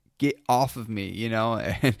get off of me, you know,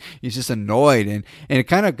 and he's just annoyed. And it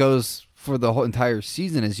kind of goes for the whole entire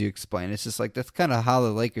season, as you explain. It's just like, that's kind of how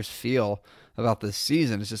the Lakers feel about this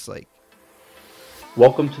season. It's just like,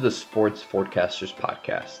 welcome to the Sports Forecasters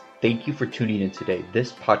Podcast. Thank you for tuning in today.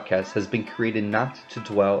 This podcast has been created not to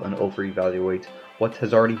dwell and over-evaluate what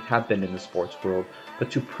has already happened in the sports world,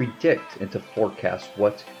 but to predict and to forecast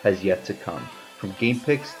what has yet to come. From game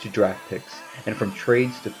picks to draft picks, and from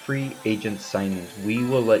trades to free agent signings, we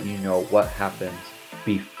will let you know what happens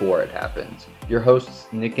before it happens. Your hosts,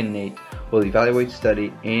 Nick and Nate, will evaluate,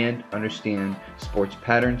 study, and understand sports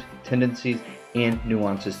patterns, tendencies, and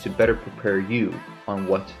nuances to better prepare you on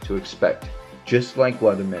what to expect. Just like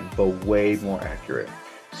weathermen, but way more accurate.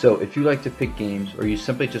 So if you like to pick games, or you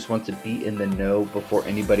simply just want to be in the know before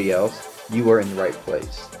anybody else, you are in the right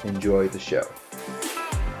place. Enjoy the show.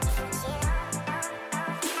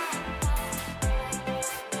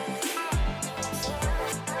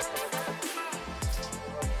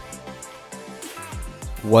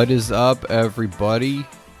 what is up, everybody?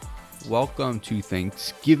 Welcome to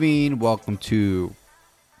Thanksgiving. Welcome to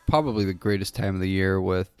probably the greatest time of the year,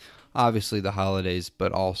 with obviously the holidays,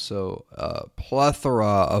 but also a plethora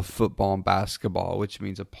of football and basketball, which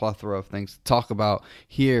means a plethora of things to talk about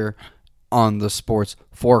here on the Sports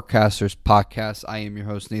Forecasters Podcast. I am your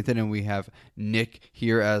host, Nathan, and we have Nick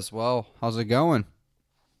here as well. How's it going?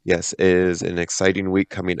 Yes, it is an exciting week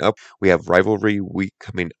coming up. We have rivalry week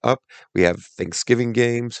coming up. We have Thanksgiving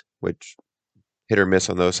games, which hit or miss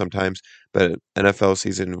on those sometimes, but NFL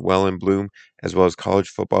season well in bloom, as well as college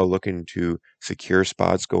football looking to secure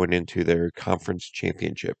spots going into their conference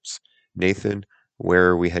championships. Nathan, where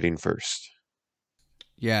are we heading first?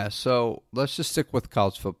 Yeah, so let's just stick with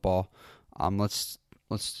college football. Let's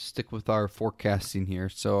stick with our forecasting here.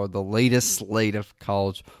 So the latest slate of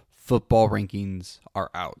college football rankings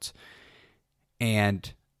are out,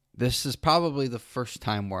 and this is probably the first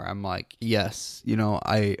time where I'm like, yes, you know,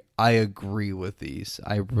 I agree with these.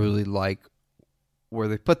 I really like where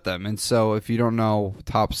they put them. And so if you don't know,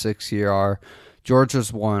 top six here are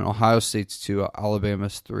Georgia's 1, Ohio State's 2,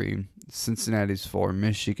 Alabama's 3, Cincinnati's 4,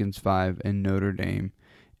 Michigan's 5, and Notre Dame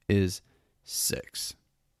is 6.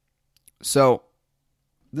 So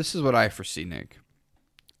this is what I foresee, Nick.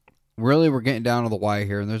 Really, we're getting down to the wire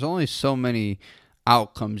here, and there's only so many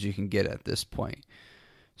outcomes you can get at this point.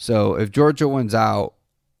 So if Georgia wins out,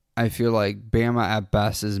 I feel like Bama at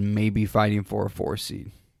best is maybe fighting for a 4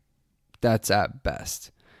 seed. That's at best.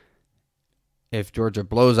 If Georgia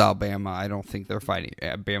blows out Bama, I don't think they're fighting.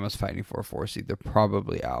 Bama's fighting for a 4 seed. They're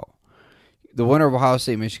probably out. The winner of Ohio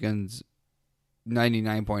State, Michigan's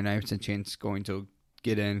 99.9% chance going to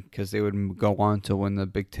get in, because they would go on to win the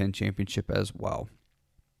Big Ten championship as well.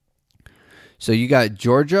 So you got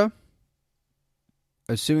Georgia,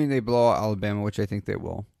 assuming they blow out Alabama, which I think they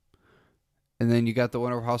will. And then you got the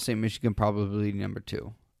winner of Ohio State, Michigan, probably number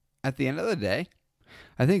 2. At the end of the day,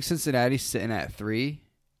 I think Cincinnati's sitting at 3,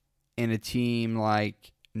 and a team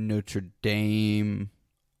like Notre Dame,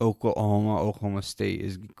 Oklahoma State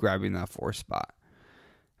is grabbing that 4 spot.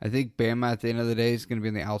 I think Bama at the end of the day is going to be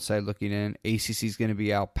on the outside looking in. ACC is going to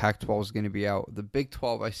be out. Pac-12 is going to be out. The Big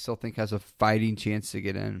 12 I still think has a fighting chance to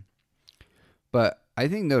get in. But I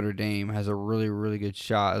think Notre Dame has a really, really good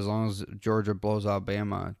shot, as long as Georgia blows out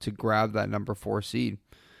Bama, to grab that number 4 seed.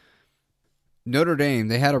 Notre Dame,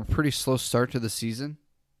 they had a pretty slow start to the season,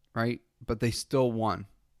 right? But they still won.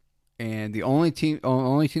 And the only team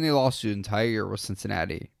they lost to the entire year was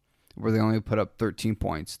Cincinnati, where they only put up 13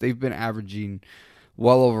 points. They've been averaging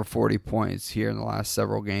well over 40 points here in the last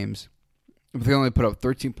several games. But they only put up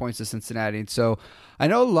 13 points to Cincinnati. And so I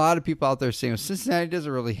know a lot of people out there saying, well, Cincinnati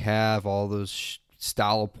doesn't really have all those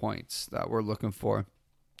style of points that we're looking for.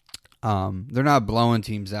 They're not blowing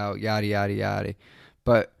teams out, yada, yada, yada.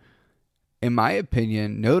 But in my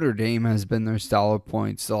opinion, Notre Dame has been their style of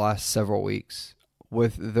points the last several weeks,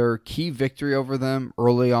 with their key victory over them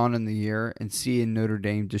early on in the year, and seeing Notre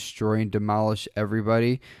Dame destroy and demolish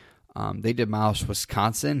everybody. They demolished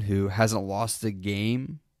Wisconsin, who hasn't lost a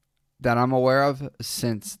game that I'm aware of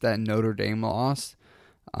since that Notre Dame lost.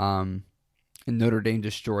 And Notre Dame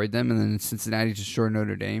destroyed them, and then Cincinnati destroyed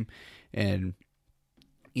Notre Dame. And,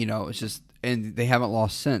 you know, it's just, and they haven't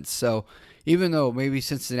lost since. So even though maybe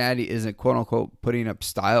Cincinnati isn't, quote unquote, putting up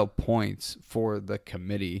style points for the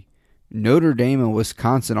committee, Notre Dame and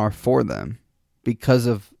Wisconsin are for them because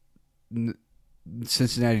of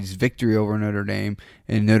Cincinnati's victory over Notre Dame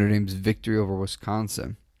and Notre Dame's victory over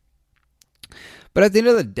Wisconsin. But at the end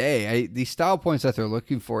of the day, the style points that they're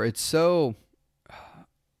looking for, it's so...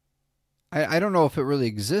 I don't know if it really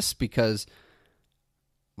exists, because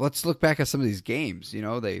let's look back at some of these games. You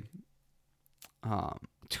know, they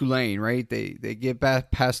Tulane, right? They get back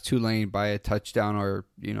past Tulane by a touchdown or,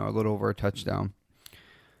 a little over a touchdown.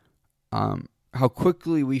 How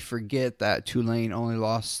quickly we forget that Tulane only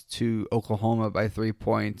lost to Oklahoma by 3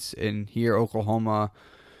 points, and here Oklahoma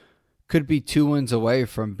could be 2 wins away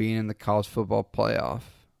from being in the college football playoff.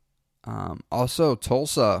 Also,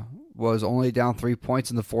 Tulsa was only down 3 points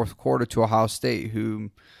in the fourth quarter to Ohio State,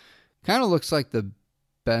 who kind of looks like the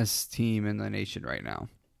best team in the nation right now,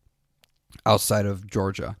 outside of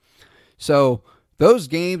Georgia. So those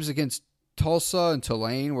games against Tulsa and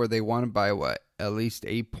Tulane, where they won by at least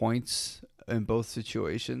 8 points in both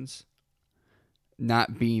situations,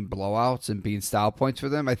 not being blowouts and being style points for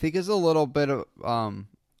them, I think is a little bit of.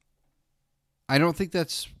 I don't think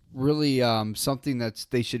that's really something that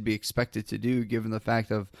they should be expected to do, given the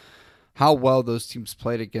fact of how well those teams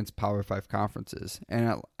played against Power 5 conferences.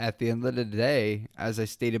 And at the end of the day, as I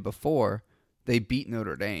stated before, they beat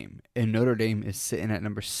Notre Dame, and Notre Dame is sitting at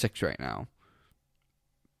number 6 right now.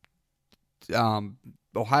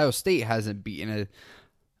 Ohio State hasn't beaten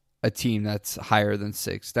a team that's higher than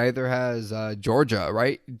 6. Neither has Georgia,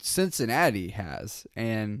 right? Cincinnati has,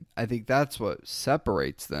 and I think that's what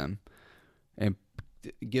separates them and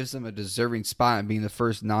gives them a deserving spot in being the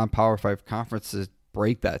first non-Power 5 conference to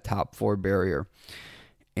break that top 4 barrier.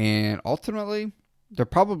 And ultimately, they're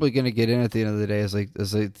probably going to get in at the end of the day as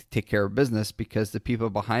they take care of business, because the people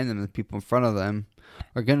behind them and the people in front of them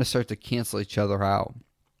are going to start to cancel each other out.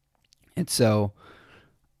 And so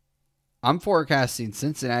I'm forecasting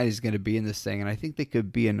Cincinnati's going to be in this thing, and I think they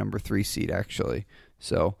could be a number 3 seed, actually.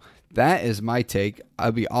 So that is my take.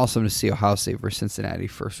 It'd be awesome to see Ohio State versus Cincinnati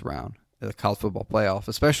first round of the college football playoff,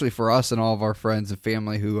 especially for us and all of our friends and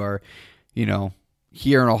family who are,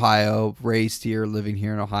 here in Ohio, raised here, living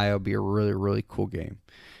here in Ohio. Be a really, really cool game.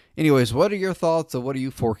 Anyways, what are your thoughts, and what do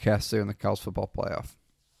you forecast there in the college football playoff?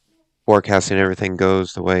 Forecasting everything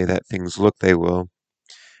goes the way that things look they will.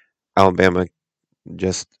 Alabama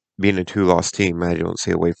just being a 2-loss team, I don't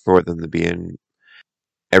see a way for them to be in.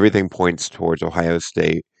 Everything points towards Ohio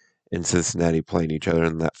State and Cincinnati playing each other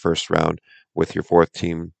in that first round, with your fourth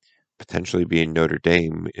team potentially being Notre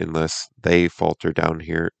Dame unless they falter down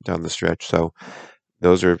the stretch. So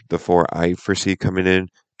those are the 4 I foresee coming in.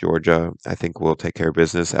 Georgia, I think, will take care of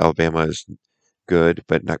business. Alabama is good,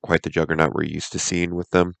 but not quite the juggernaut we're used to seeing with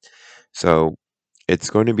them. So it's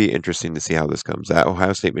going to be interesting to see how this comes. That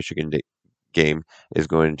Ohio State-Michigan game is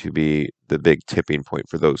going to be the big tipping point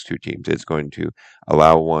for those two teams. It's going to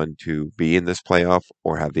allow one to be in this playoff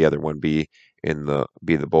or have the other one be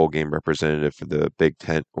the bowl game representative for the Big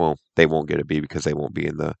Ten. Well, they won't get a B because they won't be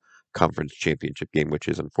in the conference championship game, which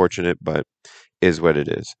is unfortunate, but is what it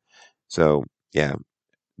is. So, yeah,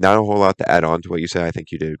 not a whole lot to add on to what you said. I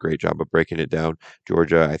think you did a great job of breaking it down.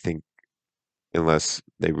 Georgia, I think, unless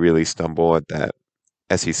they really stumble at that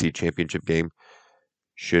SEC championship game,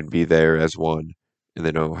 should be there as 1. And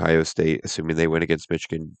then Ohio State, assuming they win against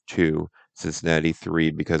Michigan, 2. Cincinnati,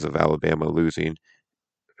 3 because of Alabama losing,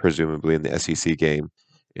 presumably in the SEC game.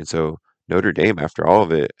 And so Notre Dame, after all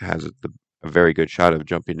of it, has a very good shot of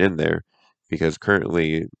jumping in there, because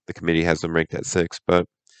currently the committee has them ranked at 6, but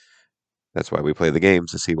that's why we play the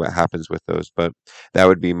games, to see what happens with those. But that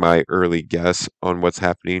would be my early guess on what's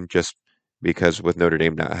happening, just because with Notre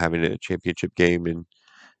Dame not having a championship game, and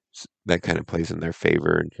that kind of plays in their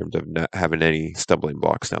favor in terms of not having any stumbling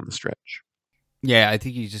blocks down the stretch. Yeah, I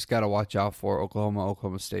think you just got to watch out for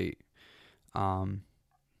Oklahoma State,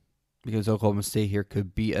 because Oklahoma State here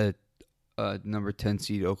could beat a number 10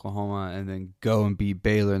 seed Oklahoma and then go and beat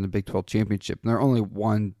Baylor in the Big 12 championship. And they're only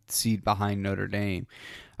 1 seed behind Notre Dame.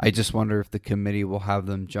 I just wonder if the committee will have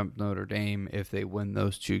them jump Notre Dame if they win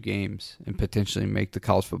those 2 games and potentially make the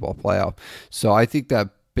college football playoff. So I think that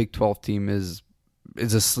Big 12 team is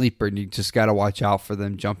a sleeper, and you just got to watch out for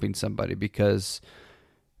them jumping somebody, because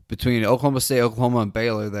between Oklahoma State, Oklahoma, and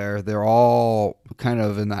Baylor they're all kind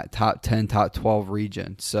of in that top 10, top 12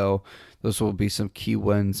 region. So those will be some key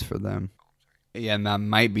wins for them. Yeah, and that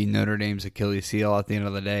might be Notre Dame's Achilles heel at the end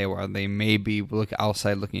of the day, where they may be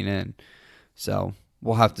outside looking in. So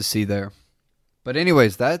we'll have to see there. But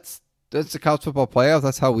anyways, that's the college football playoff.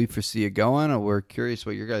 That's how we foresee it going. We're curious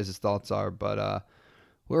what your guys' thoughts are, but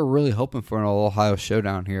we're really hoping for an Ohio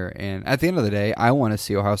showdown here. And at the end of the day, I want to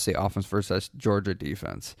see Ohio State offense versus Georgia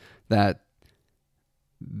defense. That's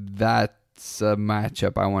a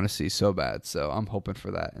matchup I want to see so bad. So I'm hoping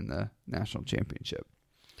for that in the national championship.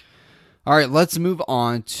 All right, let's move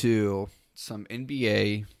on to some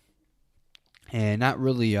NBA, and not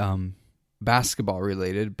really basketball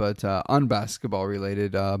related, but unbasketball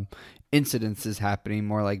related incidences happening,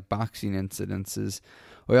 more like boxing incidences.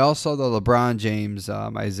 We all saw the LeBron James,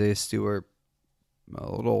 Isaiah Stewart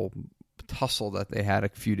a little tussle that they had a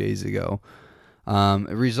few days ago.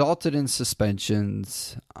 It resulted in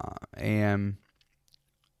suspensions and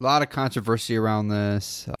a lot of controversy around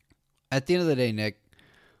this. At the end of the day, Nick,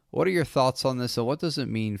 what are your thoughts on this, and what does it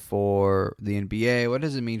mean for the NBA? What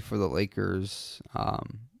does it mean for the Lakers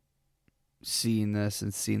seeing this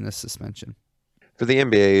suspension? For the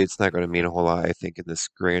NBA, it's not going to mean a whole lot, I think, in this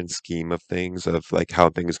grand scheme of things, of like how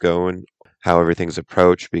things go and how everything's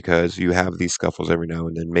approached, because you have these scuffles every now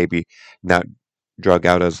and then, maybe not drug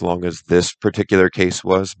out as long as this particular case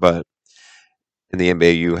was, but in the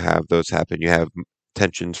NBA, you have those happen. You have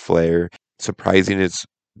tensions flare. Surprising is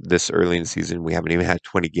this early in the season, we haven't even had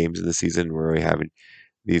 20 games in the season where we're having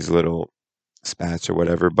these little spats or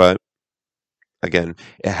whatever. But again,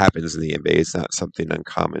 it happens in the NBA. It's not something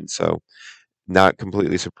uncommon. So, not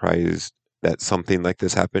completely surprised that something like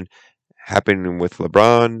this happened with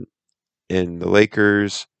LeBron and the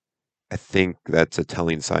Lakers. I think that's a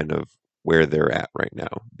telling sign of where they're at right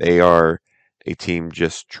now. They are a team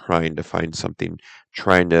just trying to find something,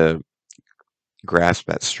 trying to grasp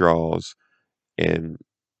at straws, and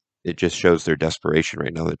it just shows their desperation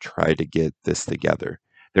right now to try to get this together.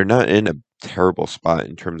 They're not in a terrible spot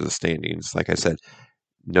in terms of the standings. Like I said,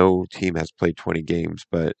 no team has played 20 games,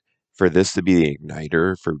 but for this to be the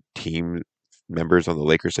igniter for team members on the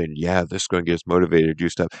Lakers saying, yeah, this is going to get us motivated,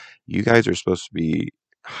 juiced up, you guys are supposed to be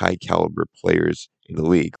high caliber players in the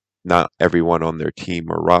league. Not everyone on their team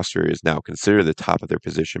or roster is now considered the top of their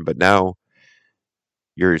position, but now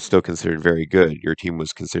you're still considered very good. Your team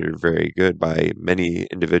was considered very good by many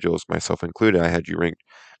individuals, myself included. I had you ranked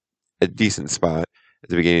a decent spot at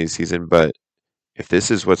the beginning of the season, but if this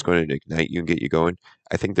is what's going to ignite you and get you going,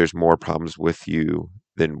 I think there's more problems with you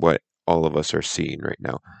than what all of us are seeing right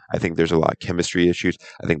now. I think there's a lot of chemistry issues.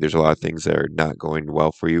 I think there's a lot of things that are not going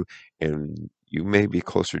well for you, and you may be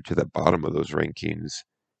closer to the bottom of those rankings.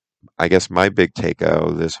 I guess my big take out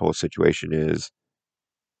of this whole situation is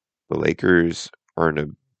the Lakers are in a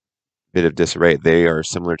bit of disarray. They are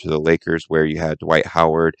similar to the Lakers, where you had Dwight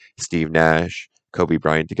Howard, Steve Nash, Kobe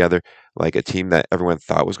Bryant together, like a team that everyone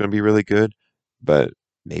thought was going to be really good, but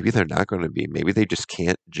maybe they're not going to be. Maybe they just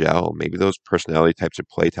can't gel. Maybe those personality types or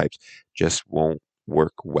play types just won't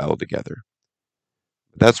work well together.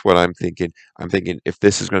 That's what I'm thinking. I'm thinking if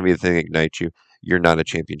this is going to be the thing that ignites you, you're not a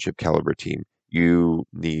championship caliber team. You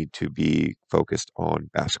need to be focused on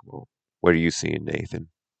basketball. What are you seeing, Nathan?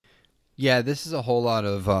 Yeah, this is a whole lot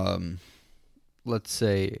of, let's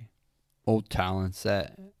say, old talents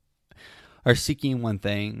that are seeking one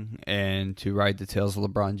thing and to ride the tails of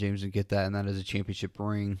LeBron James and get that, and that is a championship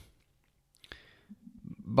ring.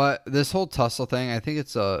 But this whole tussle thing, I think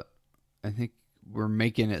we're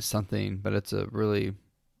making it something, but it's a really,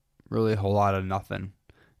 really a whole lot of nothing,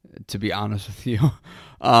 to be honest with you.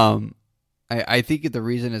 I think the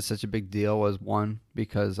reason it's such a big deal was, one,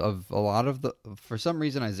 because of a lot of for some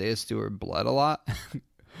reason, Isaiah Stewart bled a lot,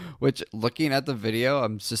 which, looking at the video,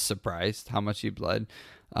 I'm just surprised how much he bled.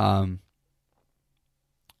 And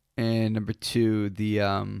number two, the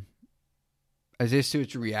Isaiah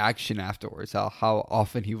Stewart's reaction afterwards, how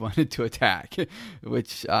often he wanted to attack,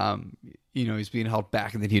 which, he's being held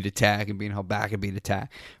back and then he'd attack and being held back and being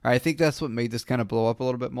attacked. I think that's what made this kind of blow up a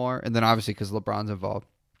little bit more. And then obviously because LeBron's involved.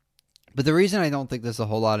 But the reason I don't think there's a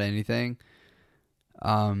whole lot of anything,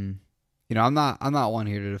 I'm not one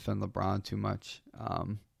here to defend LeBron too much,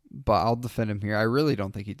 but I'll defend him here. I really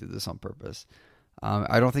don't think he did this on purpose.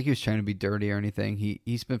 I don't think he was trying to be dirty or anything.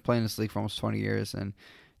 He's been playing this league for almost 20 years, and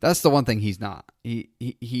that's the one thing he's not.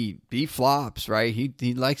 He flops, right?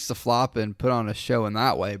 He likes to flop and put on a show in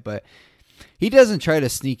that way, but he doesn't try to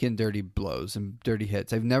sneak in dirty blows and dirty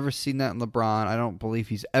hits. I've never seen that in LeBron. I don't believe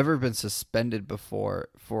he's ever been suspended before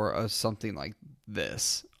for something like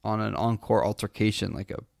this on an on-court altercation,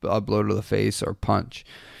 like a blow to the face or punch.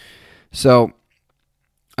 So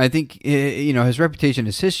I think, his reputation,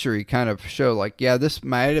 his history kind of show like, yeah, this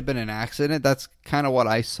might have been an accident. That's kind of what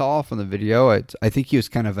I saw from the video. I think he was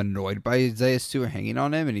kind of annoyed by Isaiah Stewart hanging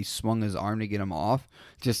on him, and he swung his arm to get him off,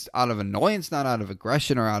 just out of annoyance, not out of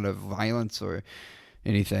aggression or out of violence or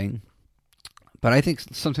anything. But I think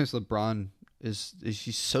sometimes LeBron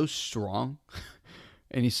he's so strong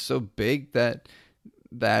and he's so big that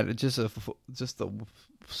just the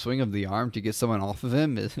swing of the arm to get someone off of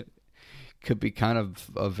him could be kind of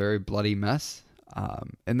a very bloody mess.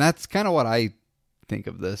 And that's kind of what I think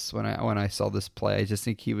of this when I saw this play. I just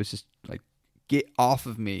think he was just like, get off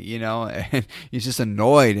of me, and he's just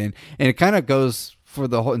annoyed. And it kind of goes for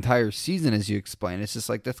the whole entire season, as you explained. It's just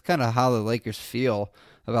like, that's kind of how the Lakers feel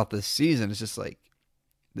about this season. It's just like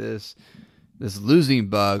this this losing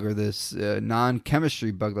bug or this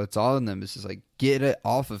non-chemistry bug that's all in them. It's just like, get it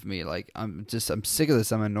off of me. Like, I'm sick of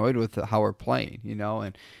this. I'm annoyed with how we're playing,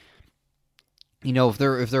 and if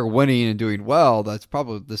they're winning and doing well, this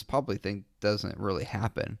probably thing doesn't really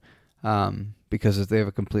happen, because if they have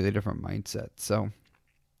a completely different mindset. So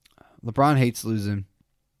LeBron hates losing.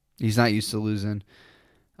 He's not used to losing.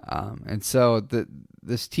 And so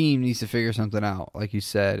this team needs to figure something out, like you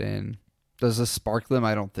said. And does this spark them?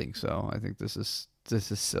 I don't think so. I think this is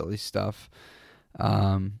silly stuff.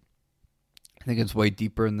 I think it's way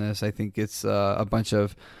deeper than this. I think it's a bunch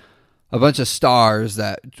of stars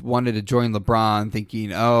that wanted to join LeBron,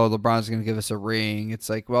 thinking, "Oh, LeBron's going to give us a ring." It's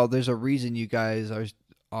like, well, there's a reason you guys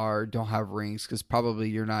don't have rings, because probably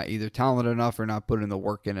you're not either talented enough or not putting the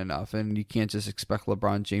work in enough, and you can't just expect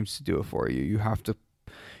LeBron James to do it for you. You have to,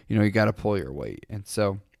 you got to pull your weight. And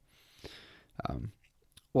so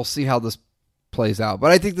we'll see how this plays out.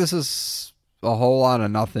 But I think this is a whole lot of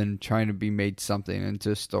nothing trying to be made something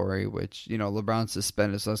into a story, which, LeBron's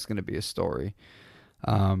suspended, so that's going to be a story.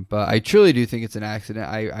 But I truly do think it's an accident.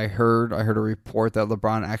 I heard a report that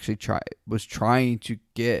LeBron actually was trying to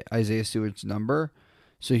get Isaiah Stewart's number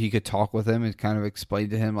so he could talk with him and kind of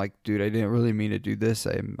explain to him, like, dude, I didn't really mean to do this.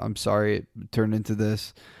 I'm sorry it turned into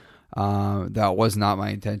this. That was not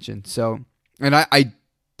my intention. So, and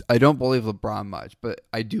I don't believe LeBron much, but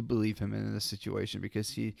I do believe him in this situation,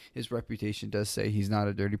 because his reputation does say he's not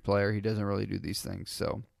a dirty player. He doesn't really do these things.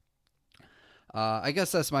 So, I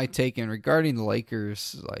guess that's my take. And regarding the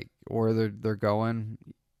Lakers, like where they're going,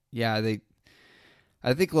 yeah,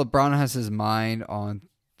 I think LeBron has his mind on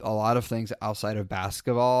a lot of things outside of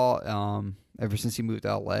basketball. Ever since he moved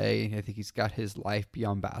to LA, I think he's got his life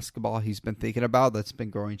beyond basketball he's been thinking about, that's been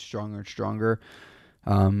growing stronger and stronger.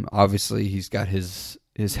 Obviously, he's got his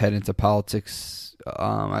head into politics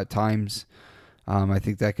at times. I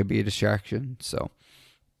think that could be a distraction. So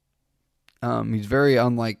he's very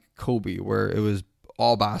unlike Kobe, where it was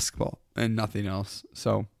all basketball and nothing else.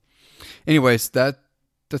 So anyways,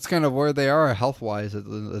 that's kind of where they are health-wise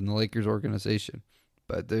in the Lakers organization.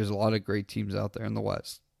 But there's a lot of great teams out there in the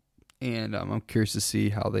West. And I'm curious to see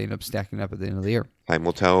how they end up stacking up at the end of the year. Time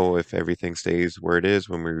will tell if everything stays where it is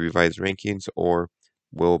when we revise rankings, or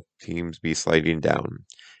will teams be sliding down?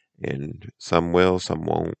 And some will, some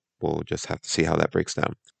won't. We'll just have to see how that breaks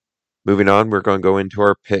down. Moving on, we're going to go into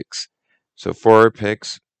our picks. So for our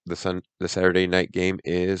picks, the Saturday night game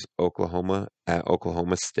is Oklahoma at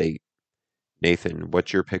Oklahoma State. Nathan,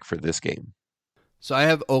 what's your pick for this game? So I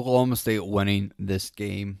have Oklahoma State winning this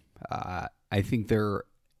game. I think they're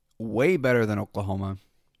way better than Oklahoma.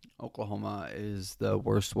 Oklahoma is the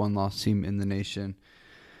worst one-loss team in the nation.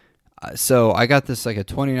 So I got this like a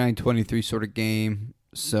 29-23 sort of game.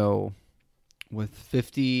 So with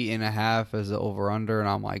 50.5 as the over-under, and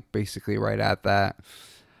I'm like basically right at that.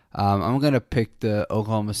 I'm going to pick the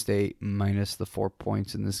Oklahoma State minus the 4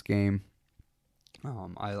 points in this game.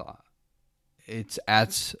 It's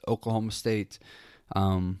at Oklahoma State.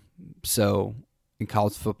 So in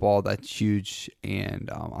college football, that's huge. And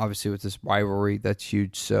obviously with this rivalry, that's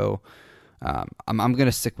huge. So I'm going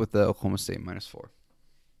to stick with the Oklahoma State minus 4.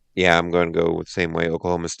 Yeah, I'm going to go with the same way,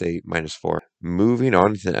 Oklahoma State minus 4. Moving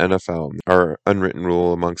on to the NFL, our unwritten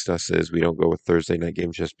rule amongst us is we don't go with Thursday night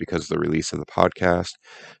games just because of the release of the podcast.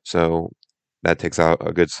 So that takes out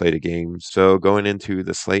a good slate of games. So going into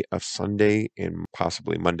the slate of Sunday and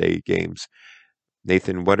possibly Monday games,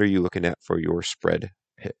 Nathan, what are you looking at for your spread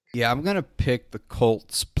pick? Yeah, I'm going to pick the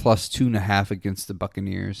Colts plus 2.5 against the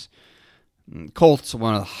Buccaneers. Colts are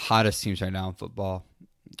one of the hottest teams right now in football.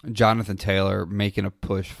 Jonathan Taylor making a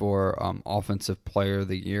push for Offensive Player of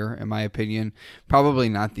the Year, in my opinion. Probably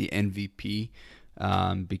not the MVP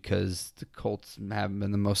because the Colts haven't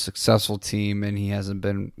been the most successful team, and he hasn't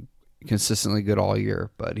been consistently good all year.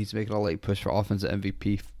 But he's making a late push for Offensive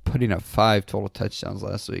MVP, putting up 5 total touchdowns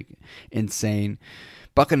last week. Insane.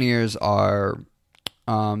 Buccaneers are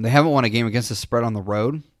they haven't won a game against the spread on the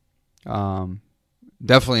road.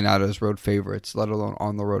 Definitely not as road favorites, let alone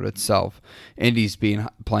on the road itself. Indy's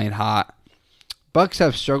playing hot. Bucks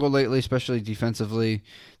have struggled lately, especially defensively.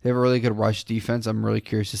 They have a really good rush defense. I'm really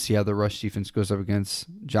curious to see how the rush defense goes up against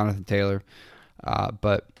Jonathan Taylor.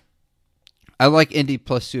 But I like Indy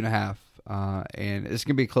plus 2.5, and it's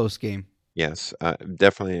going to be a close game. Yes,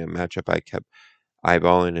 definitely a matchup I kept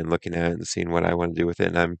eyeballing and looking at and seeing what I want to do with it.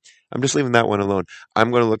 And I'm just leaving that one alone. I'm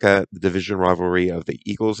going to look at the division rivalry of the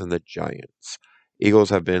Eagles and the Giants.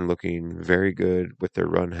 Eagles have been looking very good with their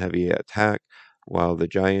run-heavy attack, while the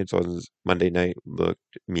Giants on Monday night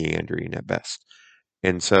looked meandering at best.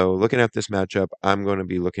 And so looking at this matchup, I'm going to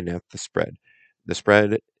be looking at the spread. The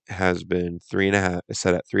spread has been 3.5,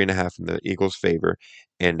 set at 3.5 in the Eagles' favor,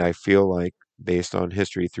 and I feel like based on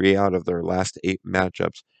history, 3 out of their last 8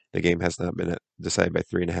 matchups, the game has not been decided by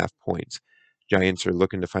 3.5 points. Giants are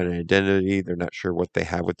looking to find an identity. They're not sure what they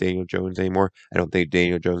have with Daniel Jones anymore. I don't think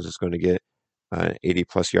Daniel Jones is going to get an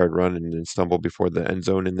 80-plus yard run and then stumble before the end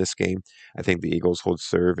zone in this game. I think the Eagles hold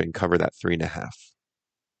serve and cover that 3.5.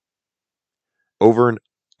 Over and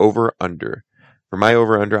over under. For my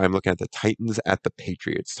over under, I'm looking at the Titans at the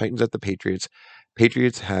Patriots. Titans at the Patriots.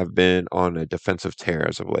 Patriots have been on a defensive tear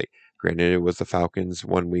as of late. Granted, it was the Falcons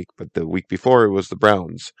one week, but the week before it was the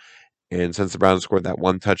Browns. And since the Browns scored that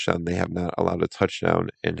one touchdown, they have not allowed a touchdown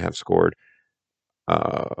and have scored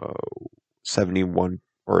uh, 71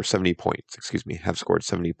 or 70 points, excuse me, have scored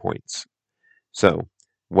 70 points. So,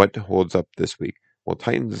 what holds up this week? Well,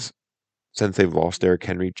 Titans, since they've lost Derrick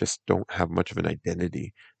Henry, just don't have much of an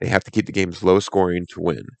identity. They have to keep the games low scoring to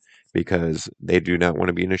win because they do not want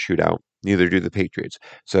to be in a shootout. Neither do the Patriots.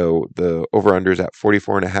 So the over-under is at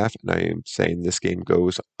 44.5, and I am saying this game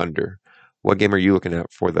goes under. What game are you looking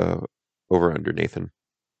at for the over-under, Nathan?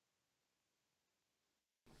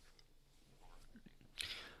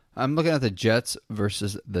 I'm looking at the Jets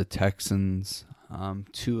versus the Texans,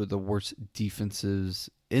 two of the worst defenses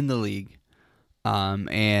in the league.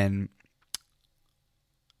 And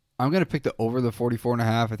I'm going to pick the over the 44.5.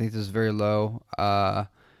 I think this is very low.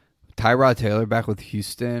 Tyrod Taylor back with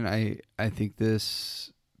Houston. I think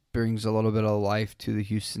this brings a little bit of life to the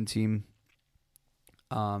Houston team.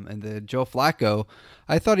 And then Joe Flacco,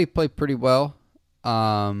 I thought he played pretty well.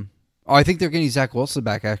 I think they're getting Zach Wilson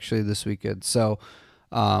back actually this weekend. So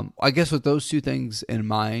I guess with those two things in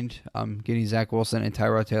mind, getting Zach Wilson and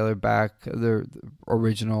Tyrod Taylor back, the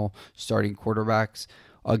original starting quarterbacks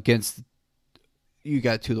against, you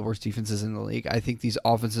got two of the worst defenses in the league. I think these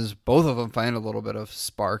offenses, both of them, find a little bit of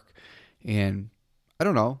spark. And I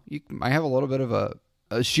don't know, you might have a little bit of a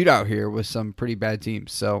shootout here with some pretty bad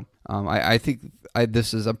teams. So I think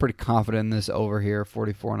I'm pretty confident in this over here,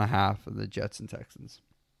 44.5 of the Jets and Texans.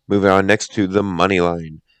 Moving on next to the money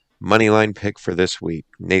line. Money line pick for this week.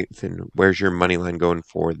 Nathan, where's your money line going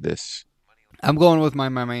for this? I'm going with my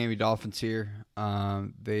Miami Dolphins here.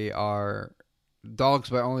 They are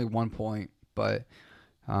dogs by only 1 point, but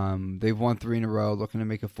they've won 3 in a row, looking to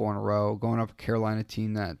make it 4 in a row. Going up a Carolina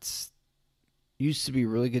team that's used to be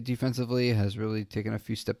really good defensively, has really taken a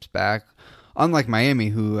few steps back. Unlike Miami,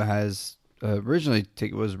 who has originally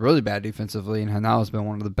was really bad defensively and now has been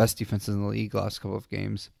one of the best defenses in the league last couple of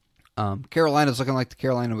games. Carolina's looking like the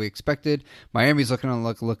Carolina we expected. Miami's looking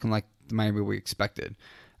like the Miami we expected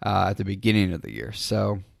at the beginning of the year.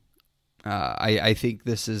 So I think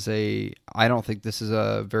this is I don't think this is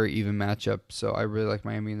a very even matchup. So I really like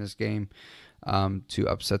Miami in this game to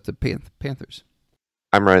upset the Panthers.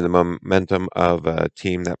 I'm riding the momentum of a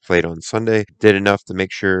team that played on Sunday, did enough to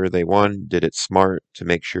make sure they won, did it smart to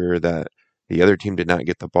make sure that the other team did not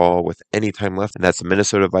get the ball with any time left, and that's the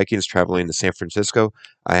Minnesota Vikings traveling to San Francisco.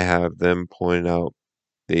 I have them pulling out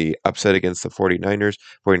the upset against the 49ers.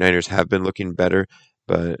 49ers have been looking better,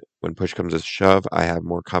 but when push comes to shove, I have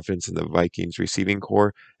more confidence in the Vikings receiving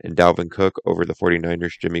core and Dalvin Cook over the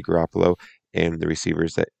 49ers, Jimmy Garoppolo, and the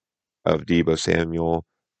receivers of Deebo Samuel,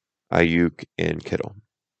 Ayuk, and Kittle.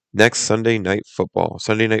 Next, Sunday Night Football.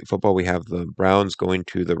 Sunday Night Football, we have the Browns going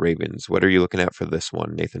to the Ravens. What are you looking at for this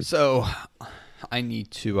one, Nathan? So I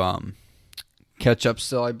need to catch up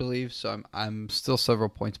still, I believe. So I'm still several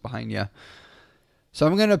points behind you. So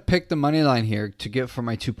I'm going to pick the money line here to get for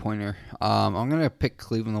my 2-pointer. I'm going to pick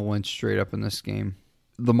Cleveland to win straight up in this game.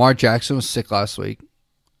 Lamar Jackson was sick last week,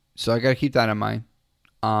 so I got to keep that in mind.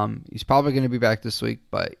 He's probably going to be back this week,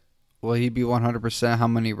 but will he be 100%? How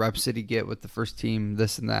many reps did he get with the first team?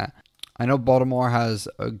 This and that. I know Baltimore has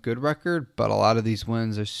a good record, but a lot of these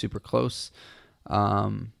wins are super close.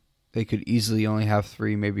 They could easily only have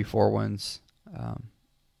 3, maybe 4 wins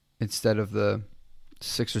instead of the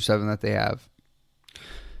 6 or 7 that they have.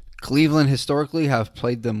 Cleveland historically have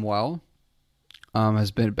played them well,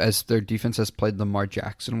 as their defense has played Lamar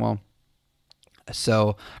Jackson well.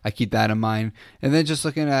 So I keep that in mind. And then just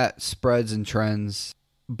looking at spreads and trends,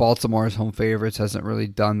 Baltimore's home favorites hasn't really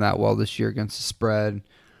done that well this year against the spread.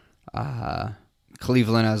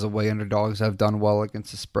 Cleveland as away underdogs have done well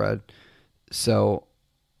against the spread. So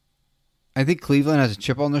I think Cleveland has a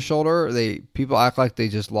chip on their shoulder. People act like they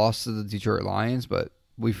just lost to the Detroit Lions, but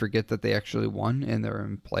we forget that they actually won and they're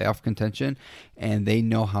in playoff contention, and they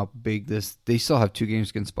know how big they still have 2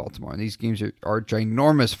 games against Baltimore, and these games are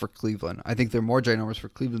ginormous for Cleveland. I think they're more ginormous for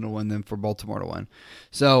Cleveland to win than for Baltimore to win.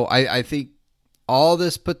 So I think all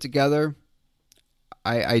this put together,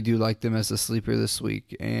 I do like them as a sleeper this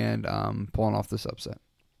week and pulling off this upset.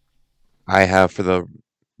 I have for the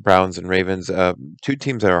Browns and Ravens, two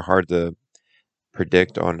teams that are hard to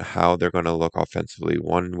predict on how they're going to look offensively.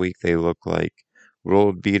 One week they look like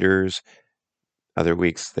world beaters. Other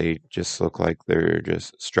weeks they just look like they're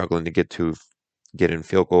just struggling to get in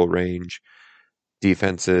field goal range.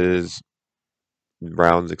 Defenses,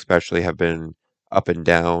 Browns especially, have been up and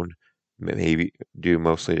down, maybe due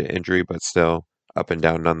mostly to injury, but still up and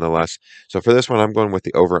down nonetheless. So for this one, I'm going with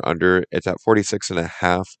the over under. It's at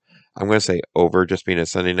 46.5. I'm going to say over, just being a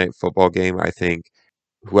Sunday night football game. I think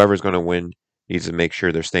whoever's going to win needs to make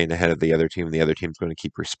sure they're staying ahead of the other team. The other team's going to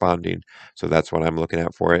keep responding. So that's what I'm looking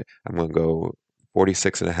at for it. I'm going to go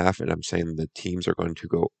 46.5, and I'm saying the teams are going to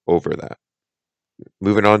go over that.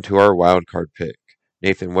 Moving on to our wild card pick.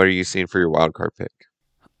 Nathan, what are you seeing for your wild card pick?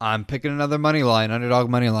 I'm picking another money line, underdog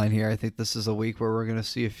money line here. I think this is a week where we're going to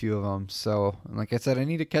see a few of them. So, like I said, I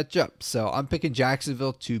need to catch up. So I'm picking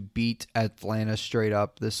Jacksonville to beat Atlanta straight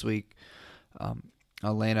up this week.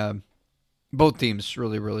 Atlanta, both teams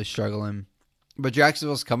really, really struggling. But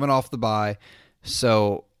Jacksonville's coming off the bye.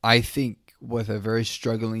 So I think with a very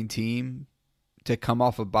struggling team, to come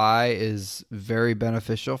off a bye is very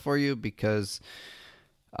beneficial for you because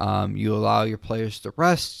you allow your players to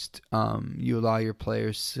rest. You allow your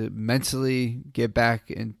players to mentally get back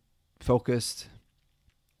and focused.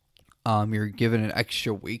 You're given an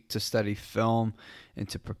extra week to study film and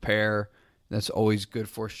to prepare. That's always good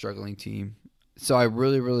for a struggling team. So I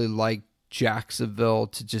really, really like Jacksonville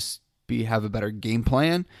to just have a better game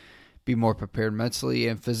plan, be more prepared mentally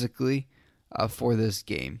and physically for this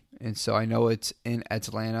game. And so I know it's in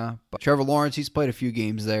Atlanta, but Trevor Lawrence, he's played a few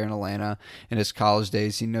games there in Atlanta in his college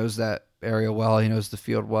days. He knows that area well. He knows the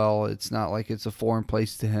field well. It's not like it's a foreign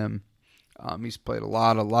place to him. He's played a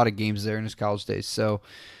lot of games there in his college days. So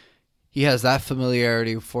he has that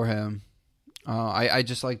familiarity for him. I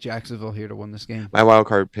just like Jacksonville here to win this game. My wild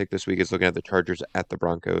card pick this week is looking at the Chargers at the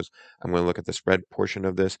Broncos. I'm going to look at the spread portion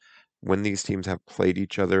of this. When these teams have played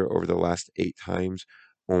each other over the last 8 times,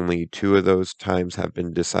 only 2 of those times have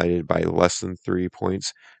been decided by less than 3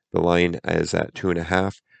 points. The line is at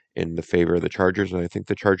 2.5 in the favor of the Chargers, and I think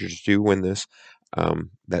the Chargers do win this.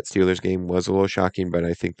 That Steelers game was a little shocking, but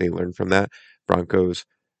I think they learned from that. Broncos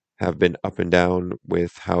have been up and down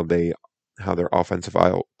with how their offensive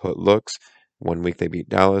output looks. One week they beat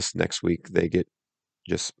Dallas, next week they get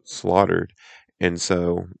just slaughtered. And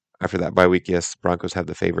so after that bye week, yes, Broncos have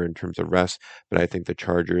the favor in terms of rest, but I think the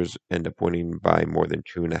Chargers end up winning by more than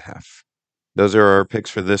 2.5. Those are our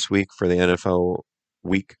picks for this week for the NFL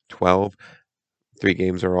Week 12. 3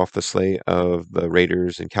 games are off the slate of the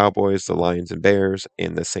Raiders and Cowboys, the Lions and Bears,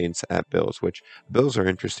 and the Saints at Bills, which Bills are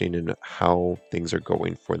interesting in how things are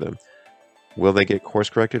going for them. Will they get course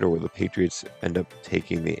corrected, or will the Patriots end up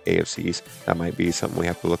taking the AFC East? That might be something we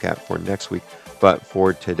have to look at for next week. But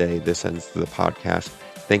for today, this ends the podcast.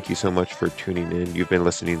 Thank you so much for tuning in. You've been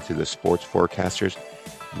listening to the Sports Forecasters.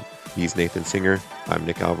 He's Nathan Singer. I'm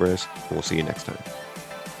Nick Alvarez, and we'll see you next time.